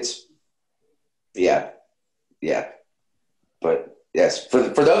 It's, yeah. But yes, for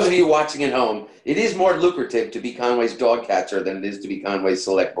those of you watching at home, it is more lucrative to be Conway's dog catcher than it is to be Conway's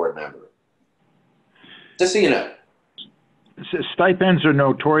select board member. Just so you know. Stipends are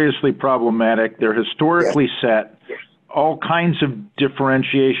notoriously problematic. They're historically set. All kinds of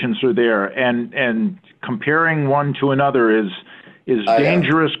differentiations are there, and comparing one to another is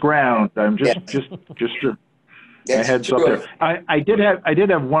dangerous ground. I'm just a heads up there. I did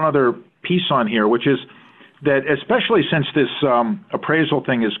have one other piece on here, which is that especially since this appraisal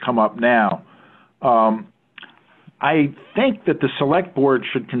thing has come up now, I think that the select board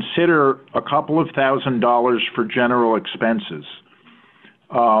should consider a couple of $1,000s for general expenses,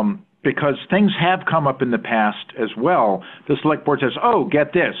 because things have come up in the past as well. The select board says, "Oh,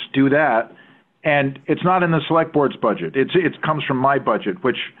 get this, do that," and it's not in the select board's budget. It comes from my budget,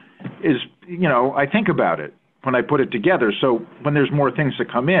 which is, I think about it when I put it together. So when there's more things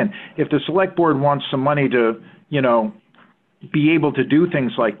that come in, if the select board wants some money to, be able to do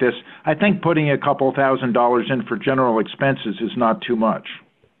things like this, I think putting a couple $1,000s in for general expenses is not too much.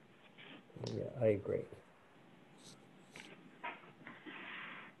 Yeah, I agree.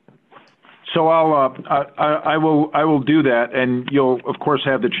 So I will do that, and you'll of course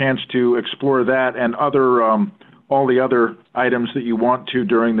have the chance to explore that and all the other items that you want to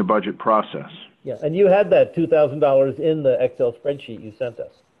during the budget process. Yeah, and you had that $2,000 in the Excel spreadsheet you sent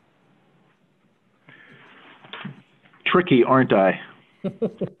us. Tricky, aren't I?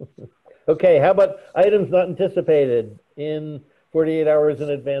 Okay, how about items not anticipated in 48 hours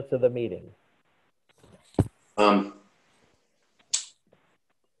in advance of the meeting?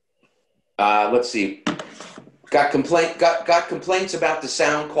 Let's see. Got complaints about the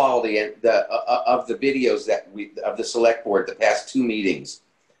sound quality and of the videos of the select board the past 2 meetings.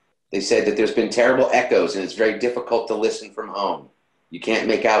 They said that there's been terrible echoes and it's very difficult to listen from home. You can't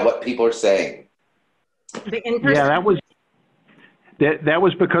make out what people are saying. The in-person. Yeah, that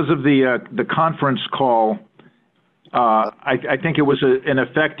was because of the conference call. I think it was an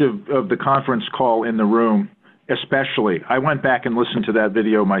effect of the conference call in the room, especially. I went back and listened to that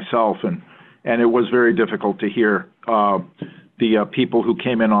video myself, and it was very difficult to hear the people who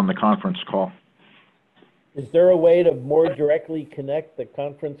came in on the conference call. Is there a way to more directly connect the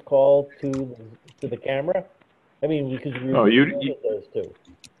conference call to the camera? I mean, because we those two.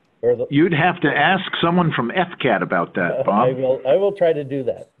 You'd have to ask someone from FCAT about that, Bob. I will try to do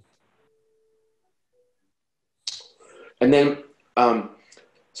that. And then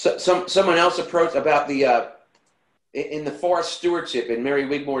someone else approached about the in the forest stewardship, in Mary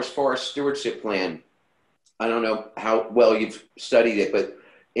Wigmore's forest stewardship plan. I don't know how well you've studied it, but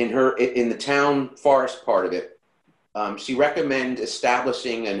in the town forest part of it, she recommends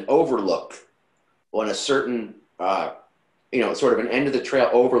establishing an overlook on a certain, sort of an end of the trail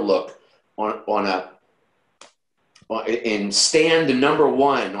overlook in stand number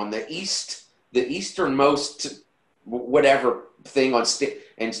 1 on the easternmost whatever thing on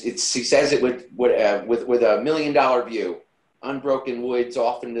and she says it with a $1 million view. Unbroken woods,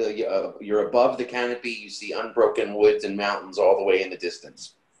 often you're above the canopy, you see unbroken woods and mountains all the way in the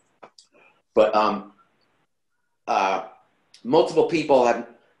distance. But multiple people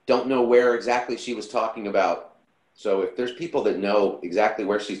don't know where exactly she was talking about. So if there's people that know exactly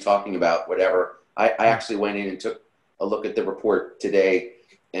where she's talking about, whatever, I actually went in and took a look at the report today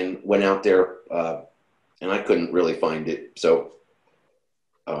and went out there, and I couldn't really find it. So,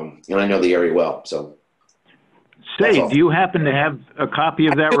 and I know the area well, so. Say, do you happen to have a copy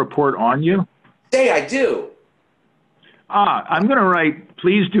of that report on you? Say, I do. I'm going to write,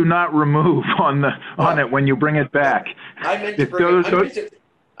 please do not remove on it when you bring it back. I meant to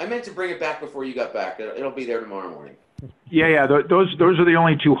bring it back before you got back. It'll be there tomorrow morning. Yeah. Those are the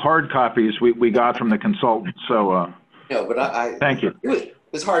only 2 hard copies we got from the consultant. So. No, but I thank you. It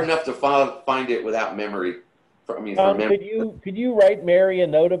was hard enough to find it without memory. Could you write Mary a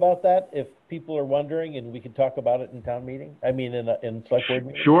note about that if people are wondering, and we could talk about it in town meeting? I mean, in select board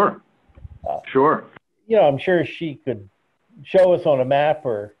meeting. Sure. Sure. I'm sure she could show us on a map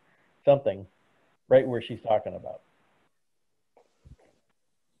or something, right where she's talking about.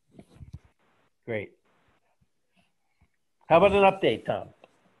 Great. How about an update, Tom?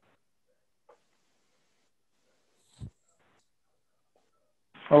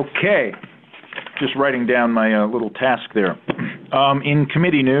 Okay. Just writing down my little task there. In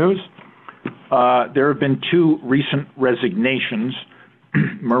committee news, there have been 2 recent resignations.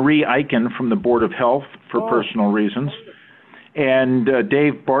 Marie Eichen from the Board of Health for personal reasons, and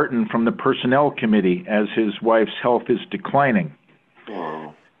Dave Barton from the Personnel Committee as his wife's health is declining.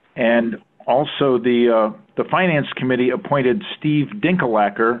 And also the Finance Committee appointed Steve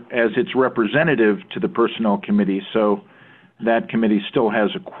Dinkelacker as its representative to the Personnel Committee, so that committee still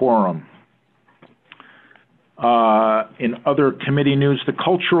has a quorum. In other committee news, the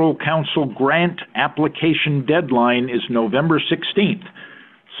Cultural Council grant application deadline is November 16th.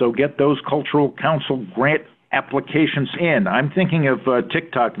 So get those Cultural Council grant applications in. I'm thinking of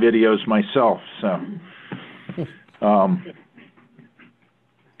TikTok videos myself. So,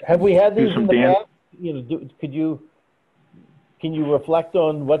 have we had these in the past? Can you reflect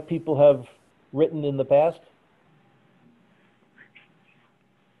on what people have written in the past?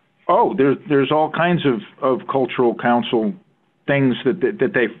 Oh, there's all kinds of Cultural Council things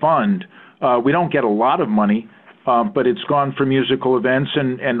that they fund. We don't get a lot of money, but it's gone for musical events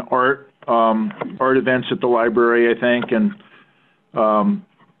and art events at the library, I think, and I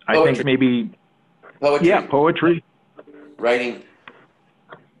think maybe poetry. Yeah, poetry, writing,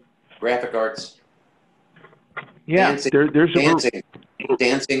 graphic arts. Yeah, dancing.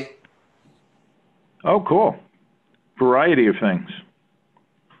 Dancing. Oh, cool! Variety of things.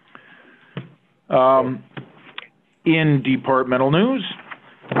 In departmental news,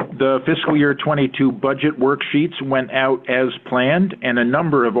 the fiscal year 22 budget worksheets went out as planned, and a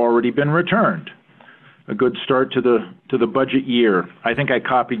number have already been returned. A good start to the budget year. I think I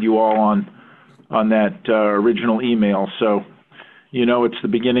copied you all on that original email, so it's the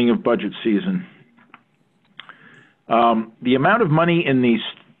beginning of budget season. The amount of money in the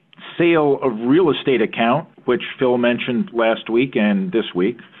sale of real estate account, which Phil mentioned last week and this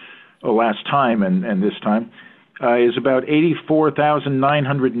week, last time and this time, is about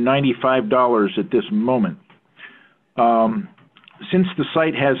 $84,995 at this moment. Since the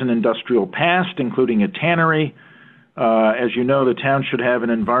site has an industrial past, including a tannery, as you know, the town should have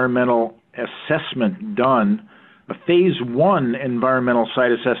an environmental assessment done. A phase 1 environmental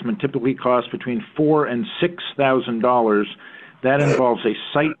site assessment typically costs between $4,000 and $6,000. That involves a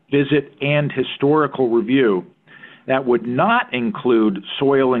site visit and historical review. That would not include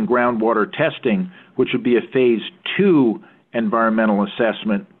soil and groundwater testing, which would be a phase 2 environmental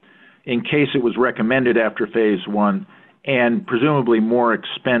assessment in case it was recommended after phase 1 and presumably more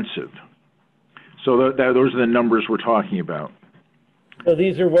expensive. So those are the numbers we're talking about. So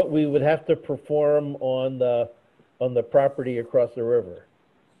these are what we would have to perform on the property across the river.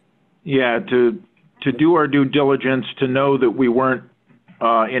 Yeah, to do our due diligence, to know that we weren't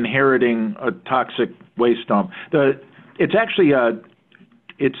inheriting a toxic waste dump. It's actually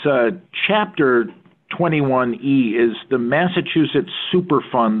Chapter 21E is the Massachusetts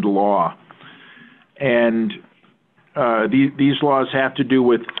Superfund law, and these laws have to do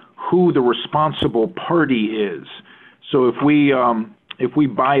with who the responsible party is. So if we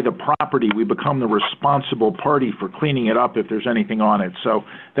buy the property, we become the responsible party for cleaning it up if there's anything on it. So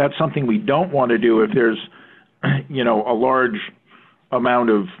that's something we don't want to do if there's, a large amount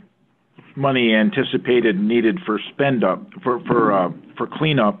of money anticipated needed for for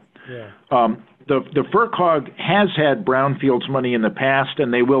cleanup. Yeah. The FERCog has had brownfields money in the past,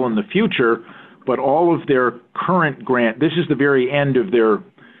 and they will in the future. But all of their current grant, this is the very end of their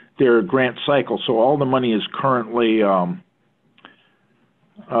grant cycle, so all the money is currently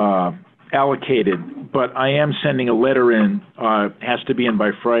allocated. But I am sending a letter in, has to be in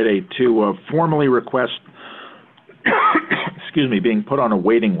by Friday, to formally request, being put on a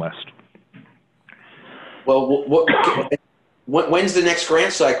waiting list. Well, when's the next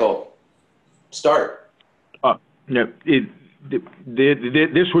grant cycle start? No,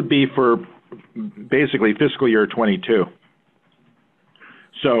 this would be for basically fiscal year 22.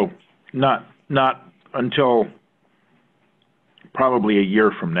 So not until probably a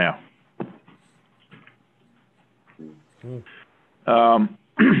year from now.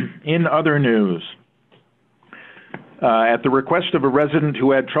 In other news, at the request of a resident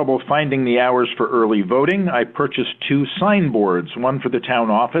who had trouble finding the hours for early voting, I purchased 2 signboards, one for the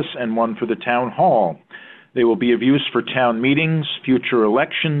town office and one for the town hall. They will be of use for town meetings, future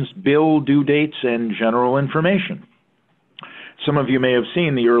elections, bill due dates, and general information. Some of you may have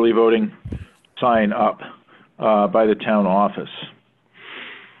seen the early voting sign up by the town office.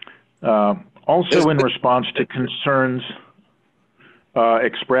 Also, in response to concerns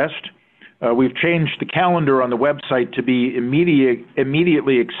expressed, we've changed the calendar on the website to be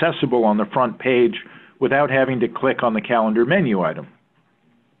immediately accessible on the front page without having to click on the calendar menu item.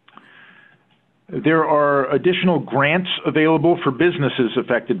 There are additional grants available for businesses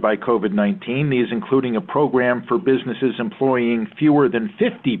affected by COVID-19, these including a program for businesses employing fewer than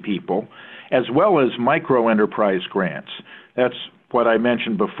 50 people, as well as micro-enterprise grants. That's what I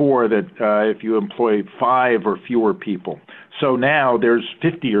mentioned before, that if you employ 5 or fewer people. So now there's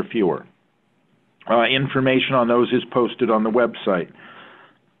 50 or fewer. Information on those is posted on the website.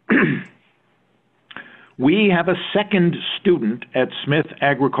 We have a second student at Smith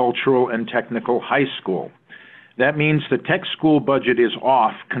Agricultural and Technical High School. That means the tech school budget is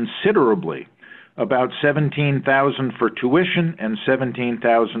off considerably, about $17,000 for tuition and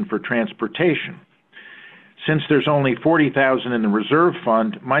 $17,000 for transportation. Since there's only $40,000 in the reserve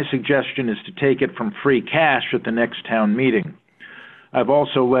fund, my suggestion is to take it from free cash at the next town meeting. I've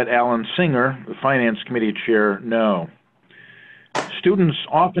also let Alan Singer, the Finance Committee Chair, know. Students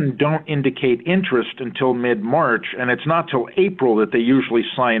often don't indicate interest until mid-March, and it's not till April that they usually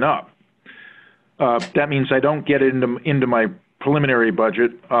sign up. That means I don't get it into my preliminary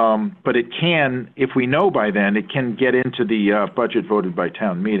budget, but it can, if we know by then, it can get into the budget voted by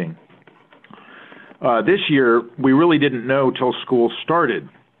town meeting. This year, we really didn't know till school started.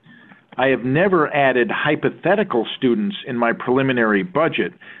 I have never added hypothetical students in my preliminary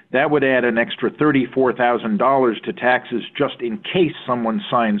budget. That would add an extra $34,000 to taxes just in case someone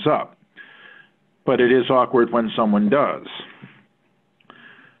signs up. But it is awkward when someone does.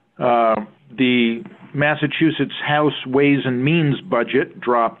 The Massachusetts House Ways and Means budget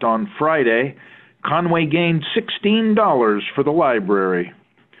dropped on Friday. Conway gained $16 for the library.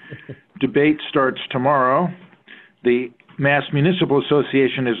 Debate starts tomorrow. The Mass Municipal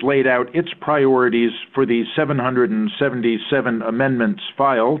Association has laid out its priorities for the 777 amendments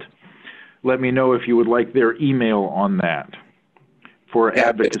filed. Let me know if you would like their email on that for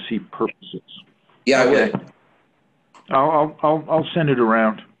advocacy purposes. Yeah, okay. I would. I'll send it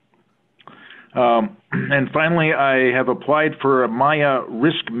around. And finally, I have applied for a Maya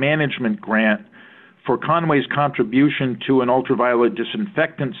risk management grant for Conway's contribution to an ultraviolet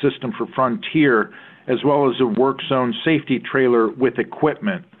disinfectant system for Frontier, as well as a work zone safety trailer with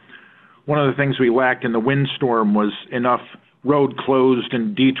equipment. One of the things we lacked in the windstorm was enough road closed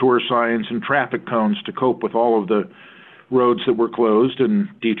and detour signs and traffic cones to cope with all of the roads that were closed and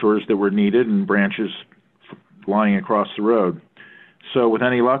detours that were needed and branches lying across the road. So with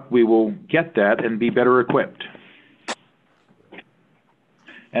any luck, we will get that and be better equipped.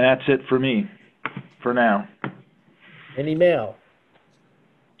 And that's it for me, for now. Any mail?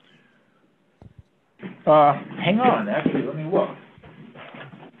 Hang on, actually, let me look.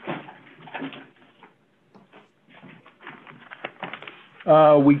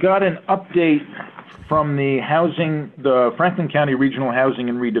 We got an update from the Franklin County Regional Housing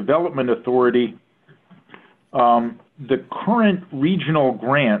and Redevelopment Authority. The current regional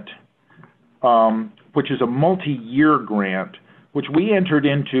grant, which is a multi-year grant, which we entered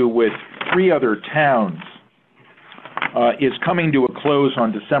into with 3 other towns, is coming to a close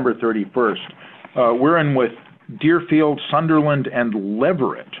on December 31st. We're in with Deerfield, Sunderland, and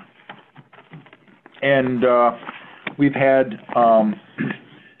Leverett. And we've had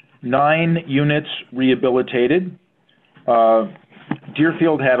 9 units rehabilitated.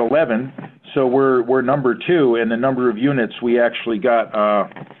 Deerfield had 11, so we're number 2 in the number of units we actually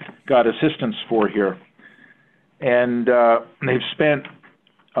got assistance for here. And they've spent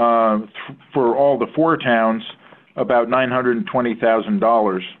for all the 4 towns about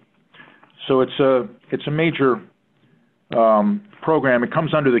 $920,000. So it's a major program. It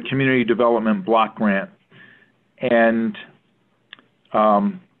comes under the Community Development Block Grant, and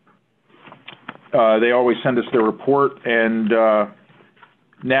they always send us their report. And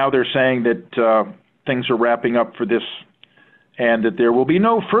now they're saying that things are wrapping up for this, and that there will be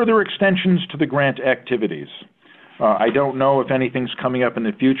no further extensions to the grant activities. I don't know if anything's coming up in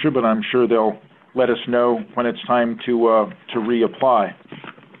the future, but I'm sure they'll let us know when it's time to reapply.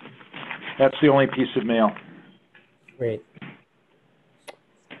 That's the only piece of mail. Great.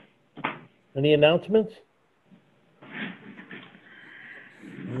 Any announcements?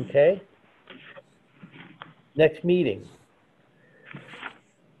 Okay. Next meeting.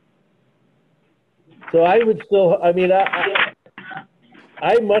 So I would still, I mean,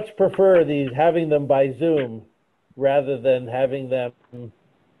 I much prefer having them by Zoom rather than having them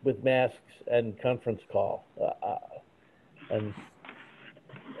with masks and conference call. And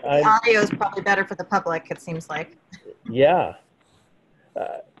the audio is probably better for the public, it seems like. Yeah.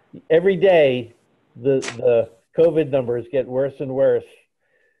 Every day, the COVID numbers get worse and worse.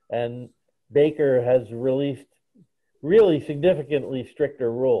 And Baker has released really significantly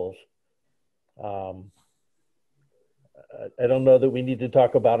stricter rules. I don't know that we need to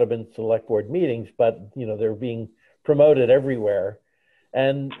talk about them in select board meetings, but you know, they're being promoted everywhere.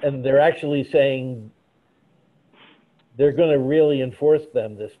 And they're actually saying they're going to really enforce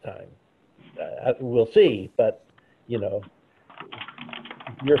them this time. We'll see, but you know,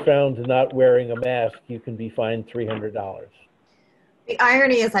 if you're found not wearing a mask, you can be fined $300. The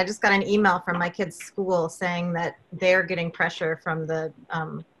irony is I just got an email from my kid's school saying that they're getting pressure from the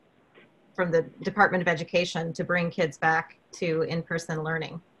Department of Education to bring kids back to in-person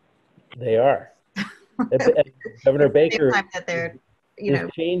learning. They are. Governor Baker that they're, you know,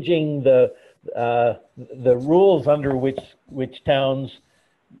 is changing the rules under which towns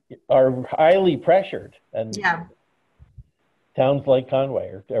are highly pressured, and yeah. Towns like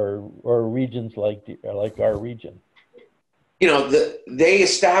Conway or regions like our region. You know, they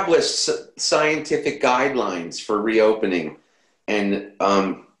established scientific guidelines for reopening, and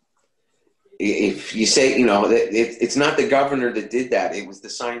if you say, you know, it's not the governor that did that, it was the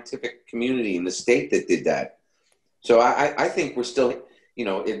scientific community in the state that did that. So I think we're still, you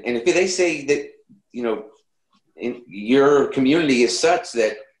know, and if they say that, you know, in your community is such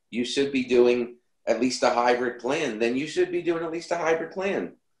that you should be doing at least a hybrid plan, then you should be doing at least a hybrid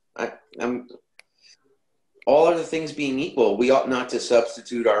plan. All other things being equal, we ought not to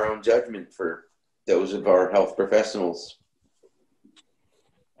substitute our own judgment for those of our health professionals.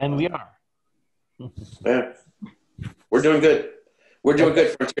 And we are. Yeah. We're doing good. We're doing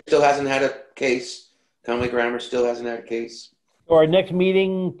good. Frontier still hasn't had a case. Conway Grammar still hasn't had a case. So our next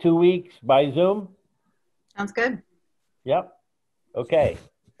meeting, 2 weeks by Zoom? Sounds good. Yep. Okay.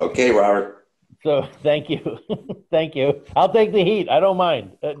 Okay, Robert. So thank you. Thank you. I'll take the heat. I don't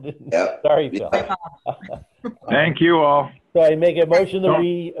mind. Yep. Sorry, Phil. Yep. Thank you all. So I make a motion that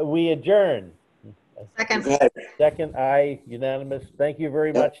we adjourn. Second. Okay. Second, aye, unanimous. Thank you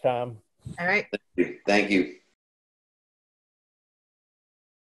very much, Tom. All right. Thank you.